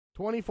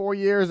24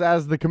 years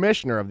as the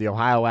commissioner of the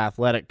Ohio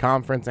Athletic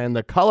Conference and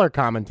the color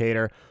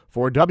commentator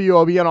for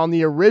WOBN on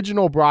the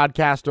original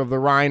broadcast of the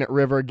Rhine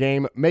River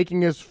game,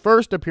 making his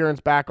first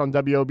appearance back on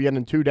WOBN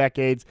in 2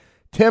 decades,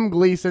 Tim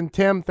Gleason.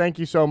 Tim, thank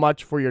you so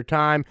much for your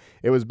time.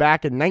 It was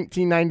back in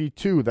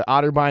 1992 that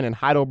Otterbein and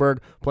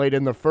Heidelberg played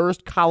in the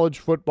first college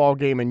football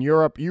game in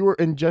Europe. You were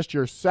in just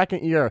your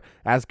second year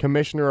as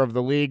commissioner of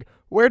the league.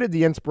 Where did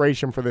the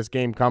inspiration for this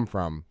game come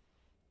from?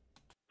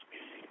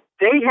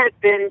 They had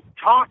been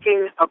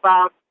talking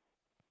about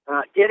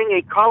getting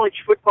a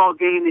college football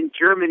game in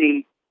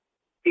Germany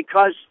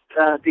because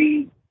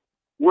the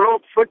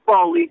World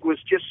Football League was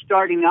just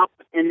starting up,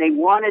 and they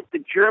wanted the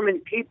German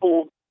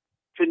people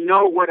to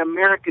know what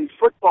American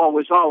football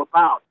was all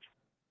about.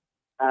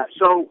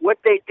 So what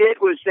they did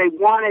was they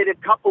wanted a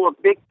couple of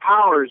big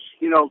powers,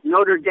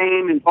 Notre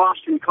Dame and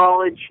Boston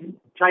College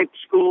type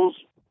schools,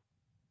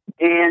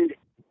 and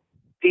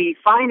the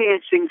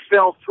financing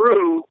fell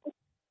through.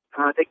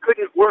 They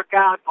couldn't work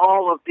out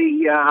all of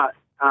the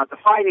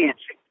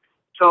financing.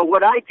 So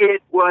what I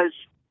did was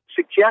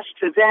suggest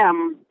to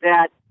them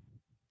that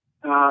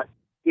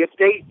if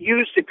they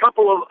used a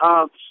couple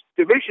of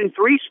Division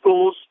III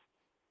schools,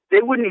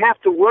 they wouldn't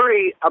have to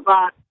worry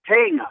about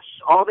paying us.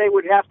 All they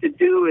would have to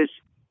do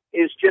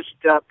is just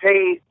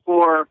pay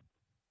for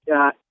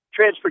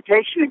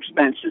transportation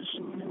expenses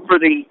for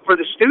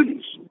the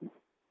students.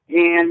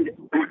 And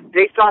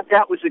they thought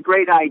that was a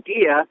great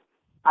idea.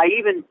 I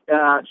even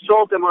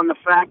sold them on the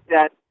fact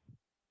that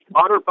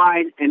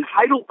Otterbein and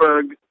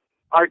Heidelberg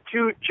are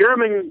 2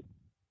 German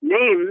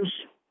names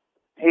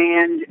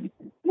and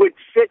would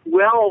fit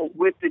well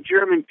with the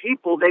German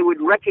people. They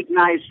would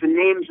recognize the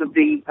names of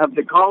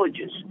the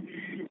colleges.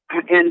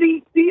 And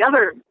the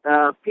other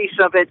piece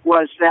of it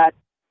was that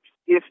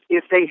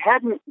if they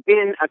hadn't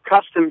been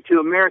accustomed to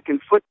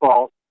American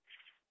football,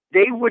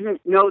 they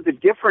wouldn't know the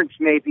difference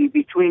maybe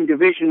between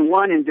Division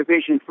I and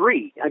Division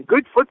III. A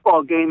good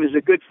football game is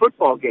a good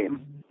football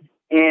game.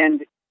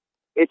 And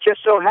it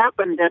just so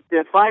happened that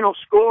the final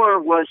score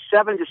was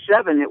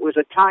 7-7. It was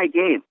a tie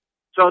game.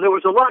 So there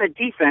was a lot of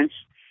defense.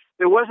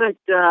 There wasn't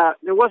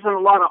a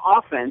lot of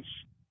offense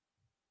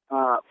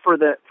for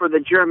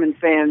the German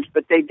fans,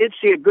 but they did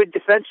see a good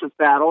defensive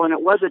battle, and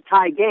it was a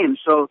tie game.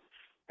 So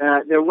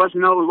there was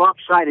no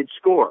lopsided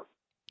score.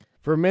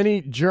 For many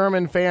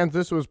German fans,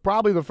 this was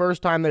probably the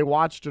first time they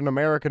watched an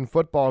American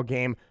football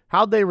game.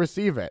 How'd they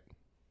receive it?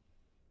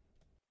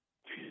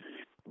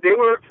 They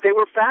were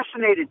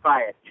fascinated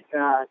by it.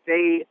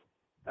 They,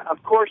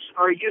 of course,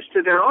 are used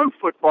to their own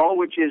football,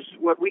 which is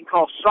what we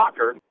call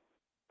soccer.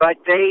 But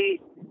they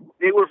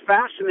were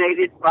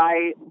fascinated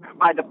by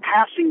the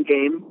passing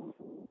game,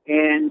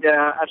 and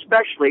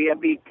especially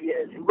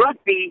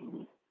rugby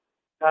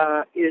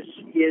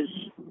is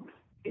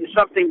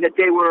something that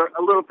they were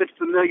a little bit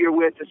familiar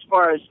with as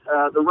far as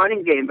the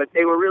running game, but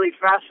they were really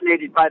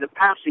fascinated by the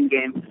passing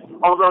game,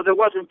 although there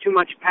wasn't too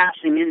much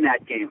passing in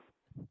that game.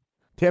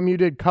 Tim, you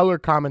did color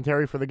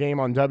commentary for the game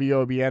on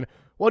WOBN.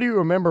 What do you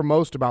remember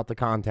most about the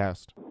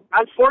contest?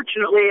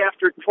 Unfortunately,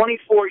 after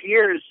 24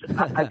 years,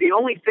 the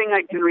only thing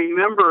I can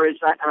remember is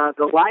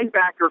the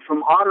linebacker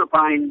from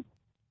Otterbein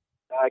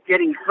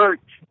getting hurt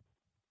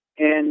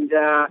and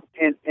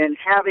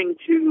having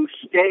to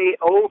stay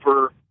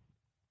over.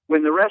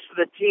 When the rest of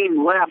the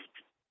team left,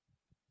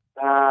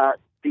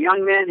 the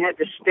young man had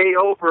to stay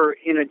over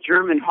in a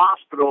German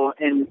hospital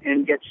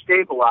and get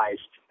stabilized.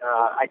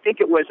 I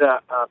think it was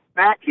a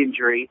back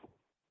injury,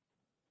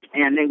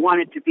 and they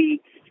wanted to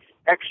be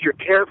extra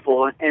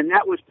careful, and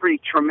that was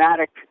pretty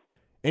traumatic.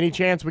 Any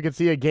chance we could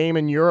see a game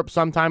in Europe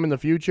sometime in the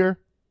future?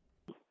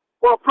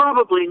 Well,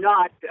 probably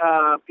not,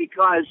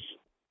 because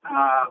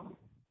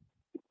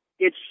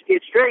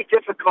it's very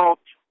difficult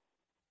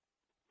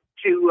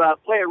to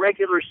play a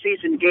regular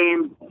season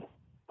game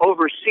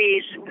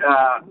overseas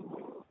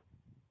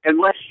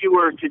unless you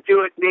were to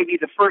do it maybe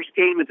the first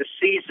game of the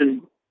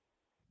season,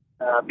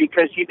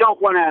 because you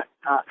don't want to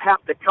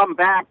have to come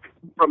back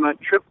from a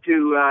trip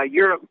to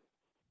Europe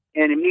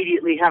and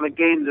immediately have a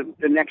game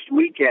the next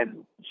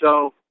weekend.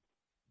 So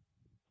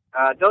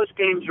those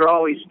games are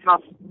always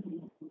tough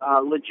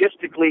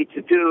logistically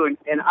to do,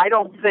 and I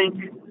don't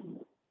think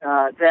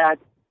that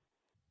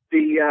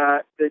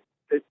the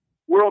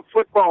World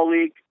Football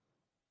League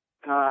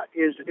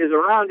is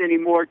around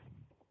anymore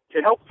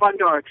to help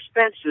fund our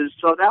expenses.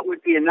 So that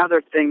would be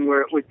another thing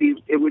where it would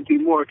be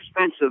more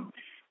expensive.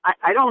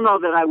 I don't know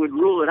that I would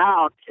rule it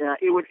out.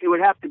 It would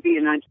have to be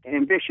an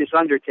ambitious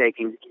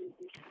undertaking.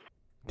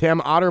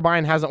 Tim,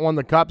 Otterbein hasn't won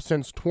the Cup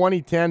since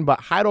 2010,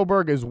 but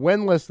Heidelberg is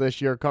winless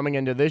this year coming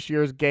into this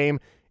year's game.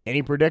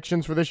 Any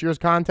predictions for this year's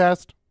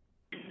contest?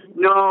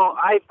 No,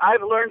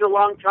 I've learned a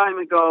long time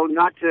ago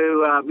not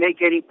to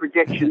make any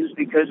predictions,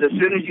 because as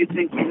soon as you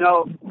think you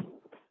know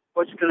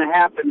what's going to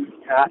happen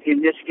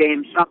in this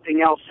game,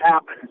 something else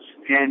happens.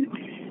 And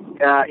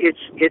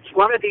it's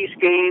one of these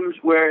games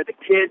where the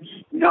kids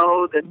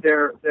know that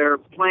they're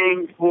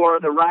playing for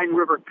the Rhine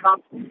River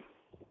Cup.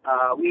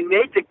 We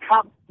made the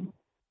Cup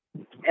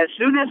as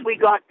soon as we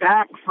got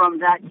back from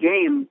that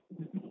game.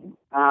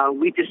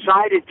 we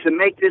decided to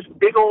make this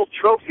big old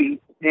trophy,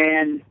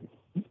 and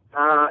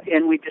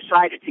we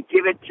decided to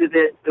give it to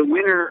the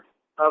winner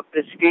of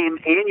this game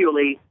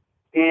annually.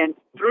 And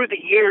through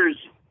the years,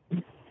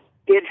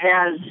 it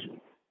has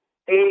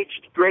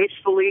aged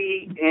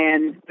gracefully,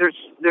 and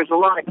there's a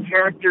lot of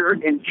character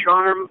and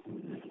charm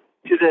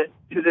to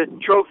the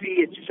trophy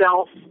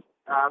itself,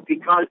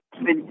 because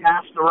it's been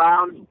passed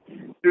around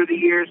through the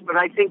years. But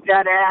I think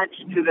that adds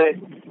to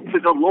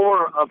the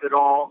lore of it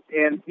all.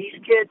 And these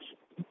kids,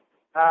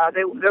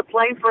 they're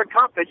playing for a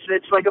cup.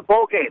 It's like a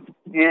bowl game,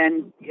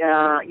 and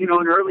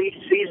an early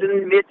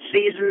season,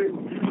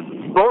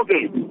 mid-season bowl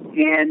game,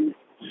 and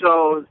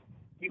so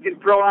you can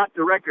throw out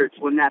the records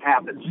when that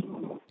happens.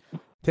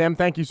 Tim,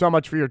 thank you so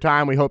much for your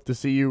time. We hope to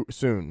see you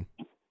soon.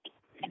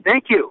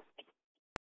 Thank you.